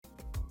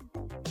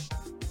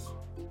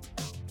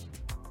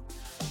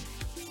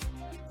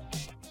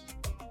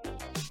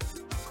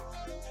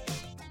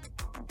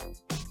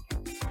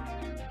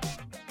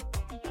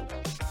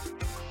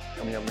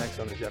Coming up next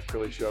on the Jeff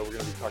Crilley Show, we're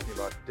going to be talking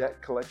about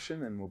debt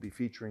collection, and we'll be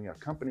featuring a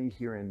company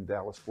here in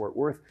Dallas-Fort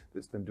Worth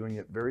that's been doing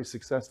it very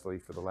successfully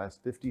for the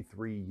last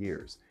 53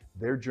 years.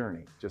 Their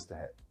journey just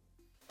ahead.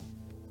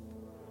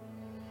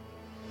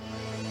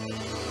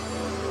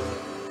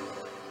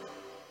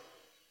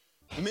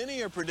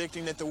 Many are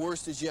predicting that the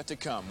worst is yet to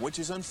come, which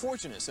is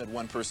unfortunate, said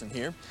one person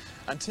here.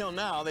 Until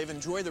now, they've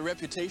enjoyed the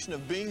reputation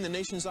of being the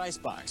nation's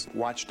icebox.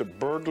 Watched a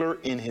burglar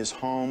in his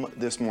home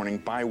this morning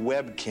by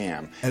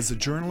webcam. As a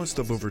journalist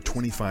of over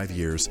 25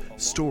 years,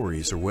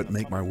 stories are what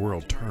make my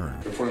world turn.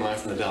 Reporting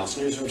live from the Dallas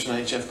newsroom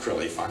tonight, Jeff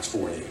Crilley, Fox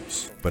 4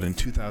 News. But in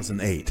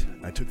 2008,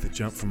 I took the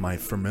jump from my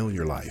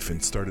familiar life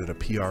and started a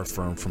PR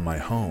firm from my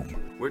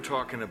home. We're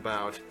talking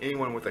about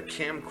anyone with a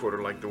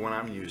camcorder like the one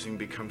I'm using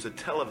becomes a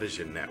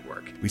television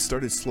network. We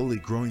started slowly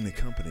growing the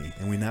company,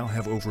 and we now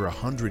have over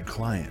 100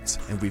 clients,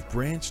 and we've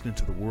branched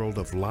into the world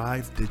of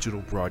live digital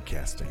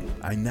broadcasting.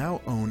 I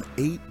now own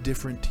 8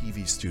 different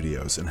TV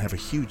studios and have a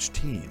huge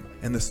team,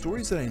 and the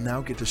stories that I now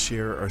get to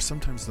share are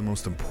sometimes the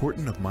most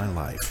important of my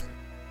life.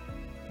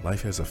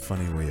 Life has a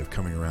funny way of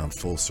coming around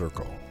full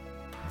circle.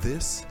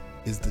 This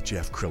is the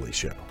Jeff Crilley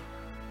Show.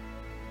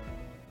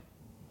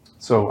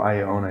 So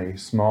I own a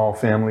small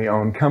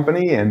family-owned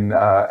company, and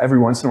every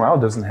once in a while,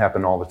 it doesn't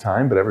happen all the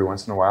time, but every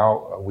once in a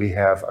while, we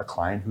have a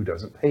client who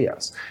doesn't pay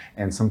us.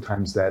 And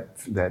sometimes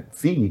that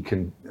fee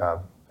can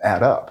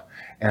add up.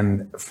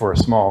 And for a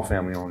small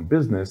family-owned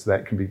business,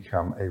 that can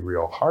become a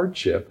real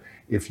hardship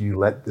if you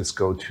let this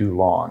go too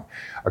long.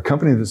 A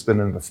company that's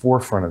been in the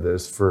forefront of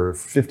this for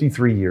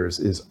 53 years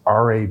is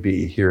RAB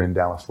here in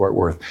Dallas-Fort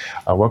Worth.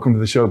 Welcome to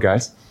the show,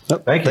 guys.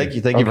 Thank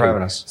you for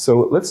having us.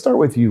 So let's start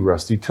with you,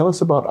 Rusty. Tell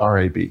us about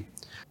RAB.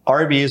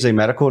 RAB is a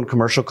medical and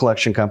commercial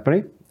collection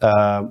company.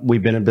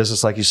 We've been in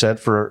business, like you said,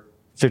 for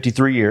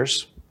 53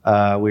 years.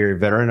 We're a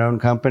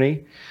veteran-owned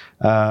company,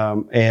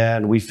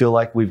 and we feel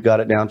like we've got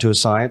it down to a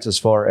science as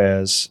far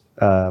as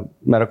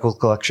medical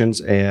collections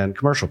and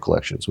commercial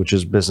collections, which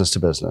is business to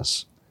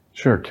business.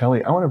 Sure.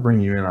 Kelly, I want to bring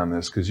you in on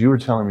this because you were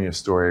telling me a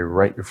story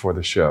right before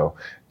the show.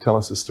 Tell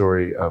us a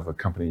story of a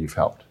company you've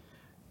helped.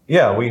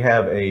 Yeah, we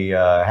have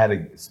had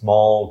a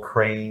small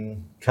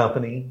crane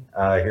company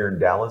here in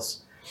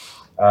Dallas.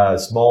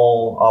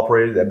 Small,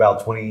 operated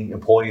about 20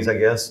 employees, I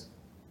guess.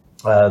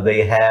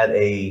 They had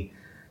a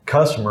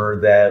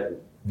customer that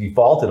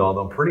defaulted on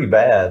them pretty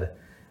bad.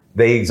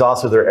 They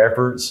exhausted their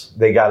efforts.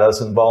 They got us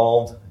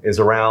involved. It's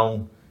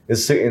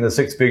in the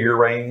 6-figure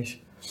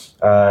range.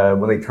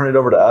 When they turned it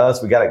over to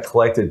us, we got it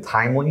collected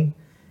timely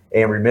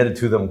and remitted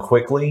to them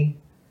quickly.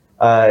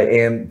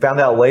 And found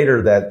out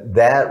later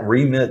that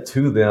remit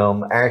to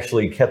them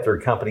actually kept their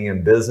company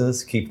in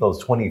business, keep those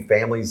 20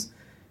 families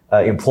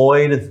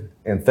employed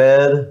and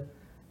fed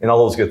and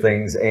all those good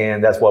things.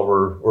 And that's what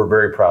we're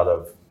very proud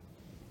of.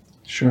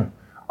 Sure.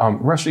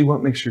 Rusty,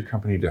 what makes your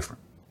company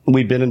different?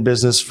 We've been in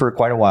business for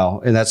quite a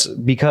while, and that's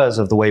because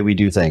of the way we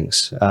do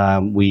things.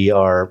 We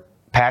are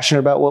passionate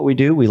about what we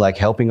do. We like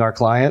helping our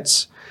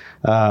clients,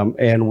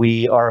 and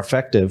we are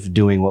effective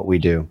doing what we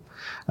do.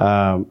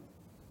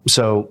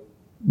 So,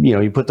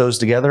 you put those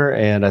together,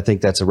 and I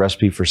think that's a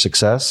recipe for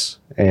success.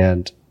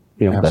 And,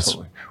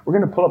 Absolutely. We're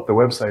going to pull up the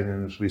website,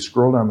 and as we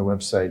scroll down the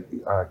website,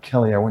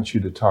 Kelly, I want you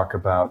to talk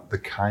about the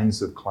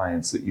kinds of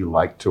clients that you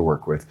like to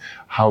work with.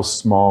 How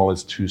small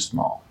is too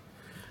small?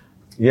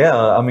 Yeah,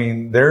 I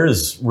mean,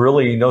 there's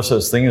really no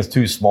such thing as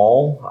too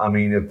small. I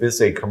mean, if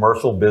it's a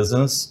commercial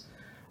business,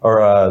 or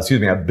a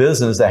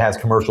business that has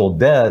commercial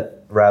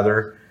debt,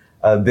 rather,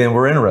 then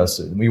we're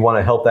interested. We want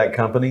to help that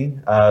company.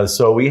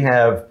 So we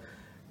have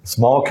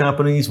small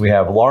companies, we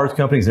have large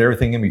companies, and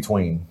everything in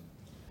between.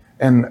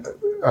 And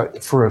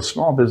for a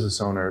small business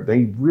owner,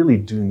 they really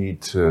do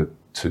need to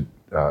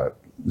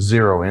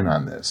zero in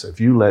on this. If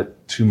you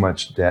let too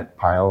much debt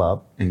pile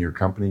up in your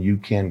company, you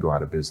can go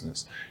out of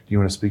business. Do you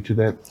want to speak to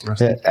that,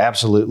 Rusty? Yeah,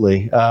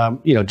 absolutely.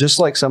 Just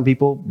like some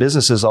people,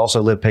 businesses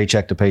also live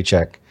paycheck to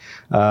paycheck.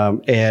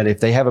 And if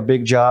they have a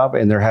big job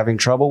and they're having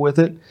trouble with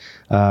it,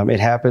 it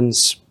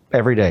happens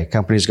every day.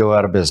 Companies go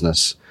out of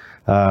business.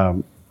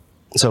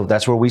 So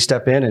that's where we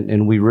step in,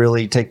 and we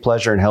really take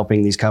pleasure in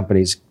helping these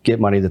companies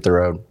get money that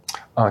they're owed.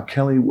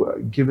 Kelly,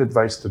 give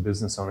advice to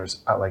business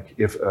owners. Like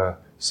if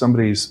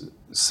somebody's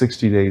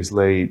 60 days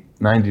late,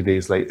 90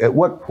 days late, at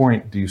what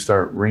point do you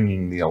start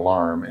ringing the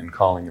alarm and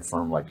calling a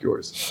firm like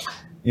yours?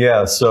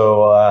 Yeah,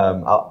 so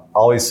I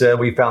always said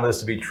we found this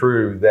to be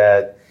true,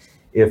 that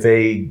if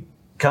a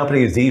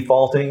company is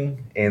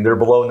defaulting and they're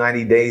below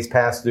 90 days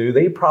past due,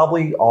 they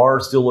probably are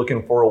still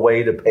looking for a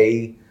way to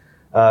pay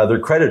their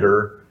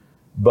creditor.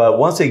 But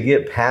once they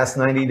get past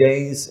 90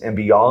 days and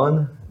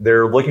beyond,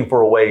 they're looking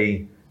for a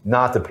way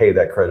not to pay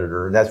that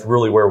creditor. And that's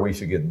really where we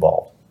should get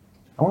involved.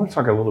 I want to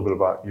talk a little bit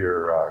about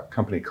your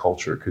company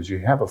culture, because you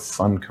have a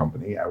fun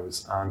company. I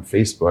was on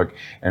Facebook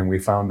and we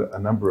found a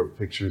number of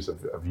pictures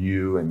of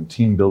you and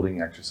team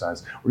building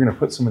exercise. We're going to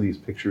put some of these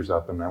pictures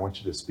up and I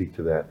want you to speak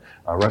to that.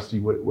 Rusty,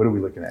 what are we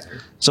looking at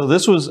here? So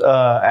this was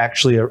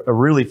actually a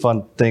really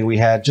fun thing we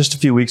had just a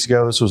few weeks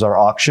ago. This was our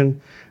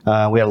auction.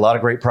 We had a lot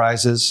of great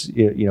prizes.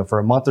 For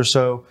a month or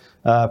so,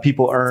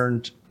 people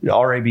earned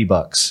RAB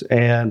bucks.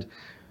 And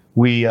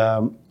we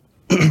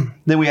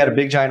then we had a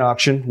big giant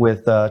auction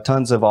with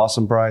tons of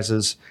awesome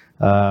prizes.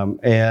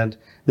 And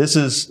this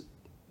is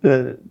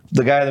the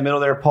guy in the middle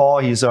there, Paul.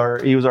 He was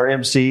our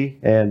MC,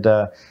 and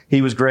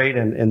he was great.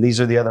 And these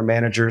are the other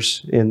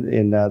managers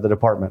in the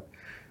department.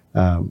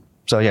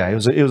 So yeah, it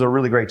was a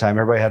really great time.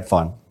 Everybody had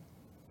fun.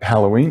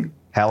 Halloween.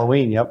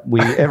 Yep.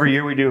 Every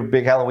year we do a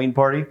big Halloween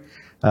party.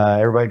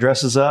 Everybody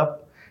dresses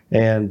up,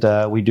 and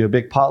we do a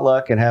big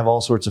potluck and have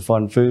all sorts of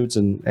fun foods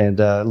and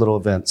little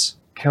events.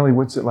 Kelly,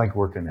 what's it like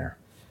working there?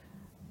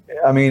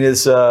 I mean,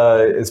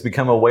 it's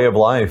become a way of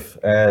life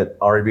at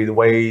RAB. The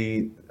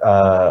way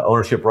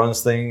ownership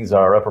runs things,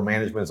 our upper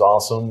management is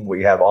awesome.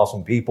 We have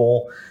awesome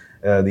people.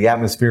 The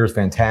atmosphere is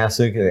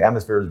fantastic. The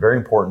atmosphere is very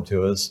important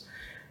to us.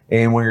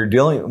 And when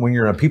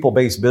you're in a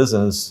people-based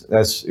business,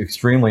 that's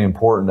extremely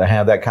important to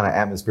have that kind of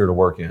atmosphere to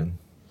work in.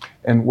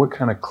 And what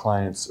kind of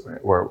clients,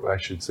 or I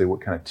should say,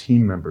 what kind of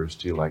team members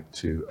do you like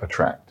to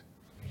attract?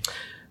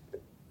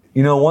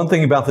 You know, one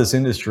thing about this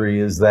industry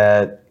is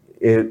that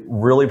it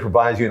really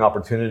provides you an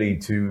opportunity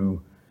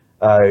to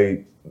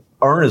earn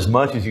as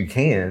much as you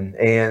can.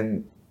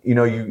 And, you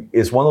know,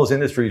 it's one of those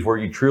industries where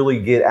you truly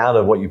get out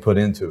of what you put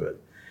into it.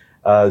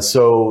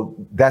 So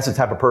that's the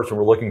type of person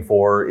we're looking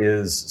for,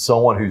 is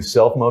someone who's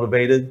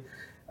self-motivated,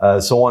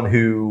 someone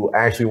who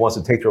actually wants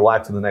to take their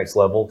life to the next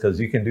level, because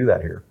you can do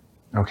that here.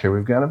 Okay,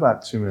 we've got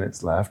about 2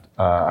 minutes left.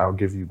 I'll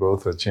give you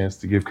both a chance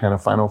to give kind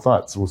of final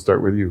thoughts. We'll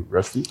start with you,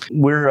 Rusty.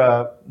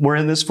 We're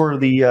in this for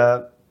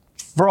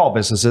for all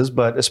businesses,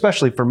 but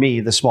especially for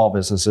me, the small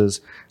businesses.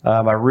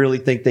 I really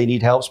think they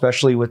need help,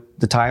 especially with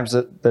the times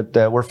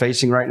that we're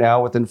facing right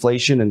now with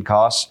inflation, and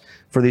costs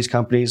for these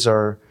companies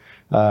are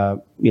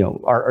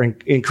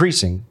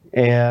increasing.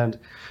 And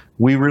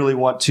we really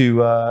want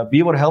to be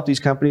able to help these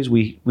companies.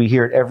 We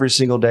hear it every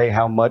single day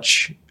how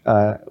much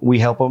we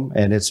help them,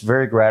 and it's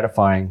very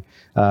gratifying.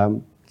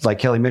 Like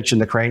Kelly mentioned,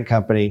 the crane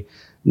company,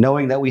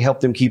 knowing that we help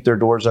them keep their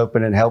doors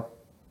open and help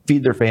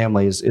feed their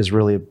families is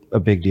really a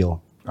big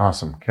deal.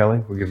 Awesome.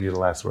 Kelly, we'll give you the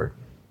last word.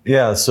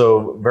 Yeah,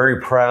 so very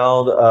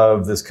proud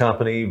of this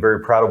company, very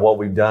proud of what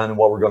we've done and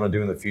what we're going to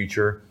do in the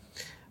future.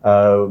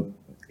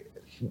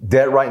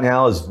 Debt right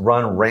now is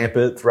run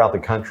rampant throughout the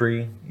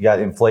country. You got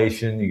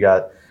inflation, you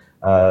got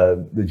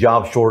the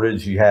job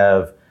shortage, you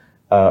have,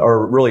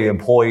 or really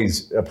employee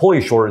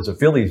shortage to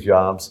fill these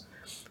jobs.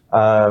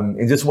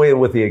 And just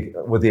with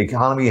the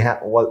economy,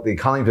 what the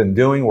economy's been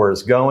doing, where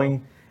it's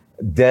going,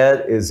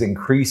 debt is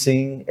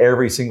increasing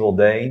every single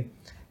day.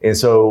 And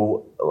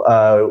so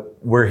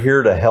we're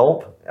here to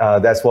help.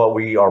 That's what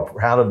we are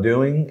proud of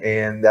doing,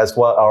 and that's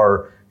what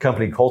our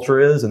company culture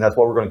is, and that's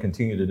what we're going to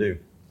continue to do.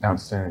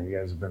 Outstanding. You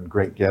guys have been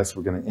great guests.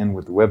 We're going to end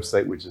with the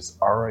website, which is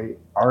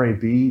rabtx.com.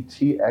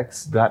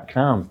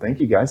 Thank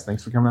you, guys.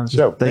 Thanks for coming on the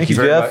show. Thank you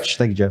very much.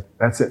 Thank you, Jeff.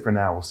 That's it for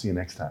now. We'll see you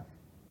next time.